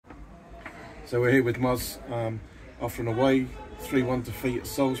So we're here with Muzz after an away 3-1 defeat at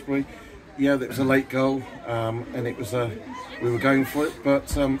Salisbury. Yeah, that was a late goal, and it was we were going for it. But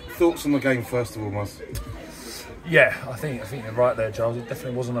thoughts on the game first of all, Muzz? Yeah, I think you're right there, Giles. It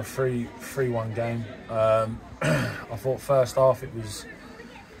definitely wasn't a 3-1 game. I thought first half it was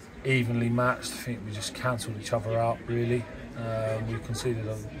evenly matched. I think we just cancelled each other out really. We conceded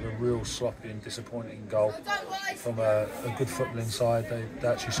a real sloppy and disappointing goal from a good footballing side. They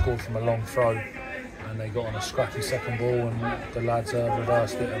actually scored from a long throw, and they got on a scrappy second ball, and the lads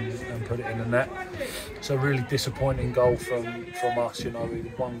reversed it and put it in the net. So really disappointing goal from us. You know,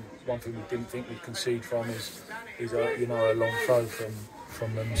 one thing we didn't think we'd concede from is a long throw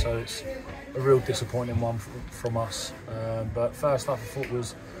from them. So it's a real disappointing one from us. But first half I thought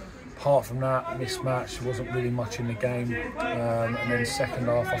was, apart from that mismatch, there wasn't really much in the game. And then second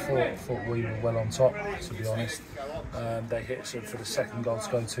half I thought we were well on top, to be honest. They hit us for the second goal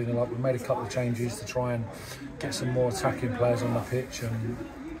to go 2-0 up. We made a couple of changes to try and get some more attacking players on the pitch, and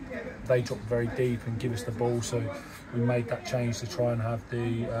they dropped very deep and give us the ball, so we made that change to try and have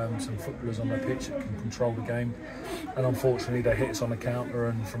some footballers on the pitch that can control the game. And unfortunately they hit us on the counter,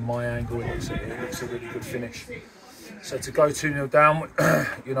 and from my angle it looks a really good finish. So to go 2-0 down,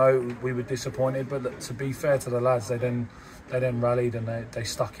 you know, we were disappointed, but to be fair to the lads, they then rallied and they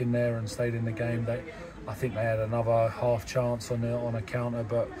stuck in there and stayed in the game. I think they had another half chance on a counter,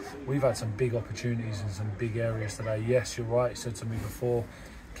 but we've had some big opportunities in some big areas today. Yes, you're right, you said to me before,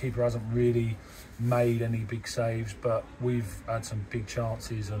 keeper hasn't really made any big saves, but we've had some big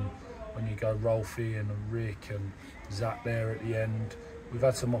chances, and when you go Rolfie and Rick and Zach there at the end, we've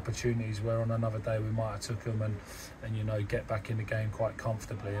had some opportunities where on another day we might have took them and you know, get back in the game quite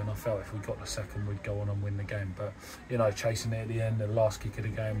comfortably, and I felt if we got the second we'd go on and win the game. But you know, chasing it at the end, the last kick of the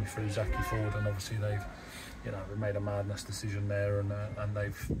game, we threw Zachy forward, and obviously we made a madness decision there, and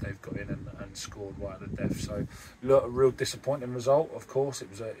they've got in and scored right at the death. So look, a real disappointing result. Of course,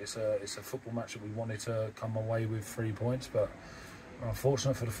 it's a football match that we wanted to come away with 3 points, but we're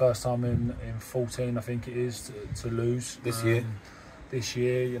unfortunate for the first time in 14, I think it is, to lose this year. This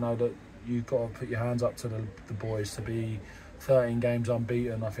year, you know, that you've got to put your hands up to the boys to be 13 games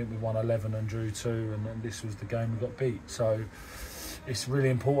unbeaten. I think we won 11 and drew 2, and then this was the game we got beat. So it's really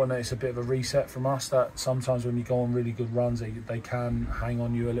important that it's a bit of a reset from us, that sometimes when you go on really good runs, they can hang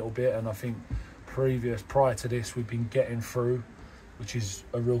on you a little bit. And I think prior to this, we've been getting through, which is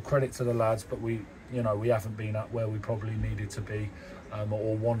a real credit to the lads, but we haven't been at where we probably needed to be,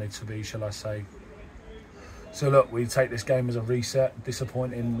 or wanted to be, shall I say. So look, we take this game as a reset.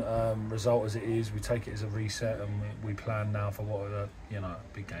 Disappointing result as it is, we take it as a reset, and we plan now for what a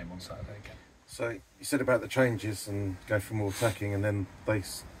big game on Saturday again. So you said about the changes and go for more attacking, and then they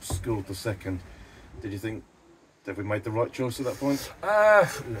scored the second. Did you think that we made the right choice at that point?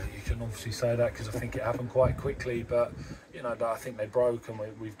 Look, you can obviously say that because I think it happened quite quickly, but you know, I think they broke, and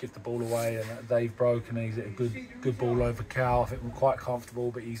we've given the ball away, and they've broken. He's hit a good ball over Cal. I think we're quite comfortable,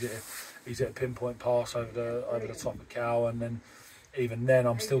 but he's hit a pinpoint pass over the top of Cal, and then even then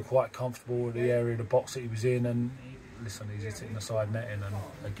I'm still quite comfortable with the area of the box that he was in, and listen, he's hitting the side netting, and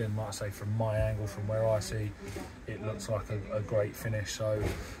again, like I say, from my angle, from where I see, it looks like a great finish. So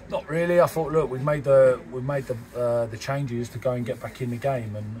not really. I thought, look, we've made the changes to go and get back in the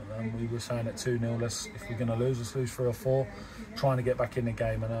game, and we were saying at 2-0, if we're going to lose, let's lose 3 or 4, trying to get back in the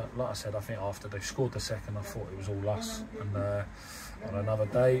game. And like I said, I think after they scored the second, I thought it was all us, and on another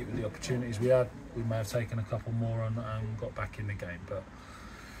day, with the opportunities we had, we may have taken a couple more and got back in the game. But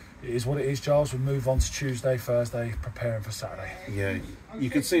it is what it is, Giles. We move on to Tuesday, Thursday, preparing for Saturday. Yeah, you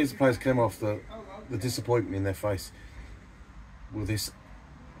could see as the players came off the disappointment in their face. Will this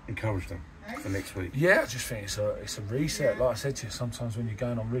encourage them for next week? Yeah, I just think it's a reset. Like I said to you, sometimes when you're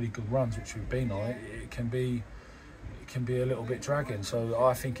going on really good runs, which we've been on, it can be a little bit dragging. So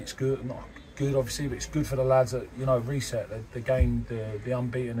I think it's good. Not good, obviously, but it's good for the lads that, you know, reset the game. The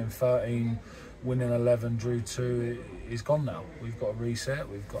unbeaten in 13, winning 11, drew 2 is gone now. We've got a reset.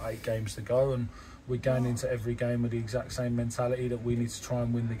 We've got 8 games to go, and we're going into every game with the exact same mentality that we need to try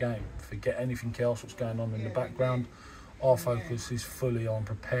and win the game. Forget anything else, what's going on in the background. Our focus is fully on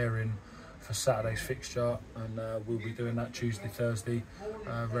preparing for Saturday's fixture, and we'll be doing that Tuesday, Thursday,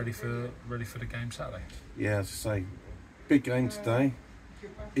 ready for the game Saturday. Yeah, as I say, big game today.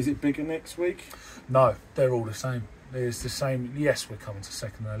 Is it bigger next week? No, they're all the same. It's the same. Yes, we're coming to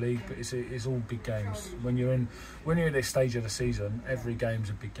second in the league, but it's all big games. When you're at this stage of the season, every game's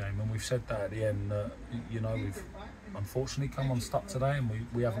a big game, and we've said that at the end. You know, we've unfortunately come unstuck today, and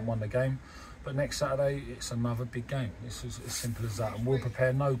we haven't won the game. But next Saturday, it's another big game. It's as simple as that, and we'll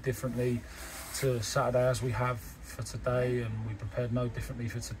prepare no differently to Saturday as we have for today, and we prepared no differently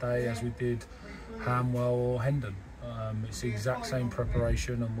for today as we did Hamwell or Hendon. It's the exact same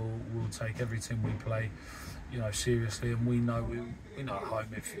preparation, and we'll take every team we play, you know, seriously. And we know at home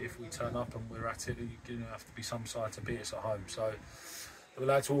if we turn up and we're at it, you know, have to be some side to beat us at home. So the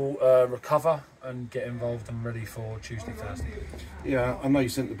lads will recover and get involved and ready for Tuesday, Thursday. Yeah, I know you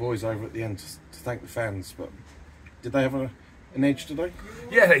sent the boys over at the end to thank the fans, but did they have an edge today?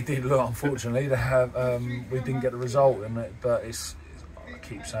 Yeah, they did. Look, unfortunately, they have. We didn't get the result in it, but I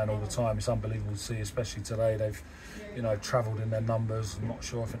keep saying all the time, it's unbelievable to see, especially today. They've, you know, travelled in their numbers. I'm not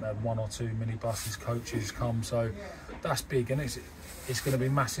sure. I think they had 1 or 2 minibuses, coaches come, so that's big, and it's going to be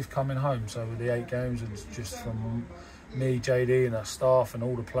massive coming home. So with the 8 games, and it's just from me, JD, and our staff, and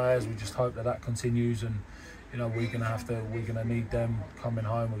all the players, we just hope that continues. And you know, we're going to need them coming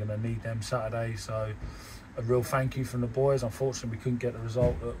home. We're going to need them Saturday. So a real thank you from the boys. Unfortunately, we couldn't get the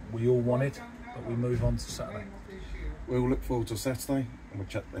result that we all wanted, but we move on to Saturday. We'll look forward to Saturday and we'll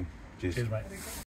chat then. Cheers. Cheers, mate.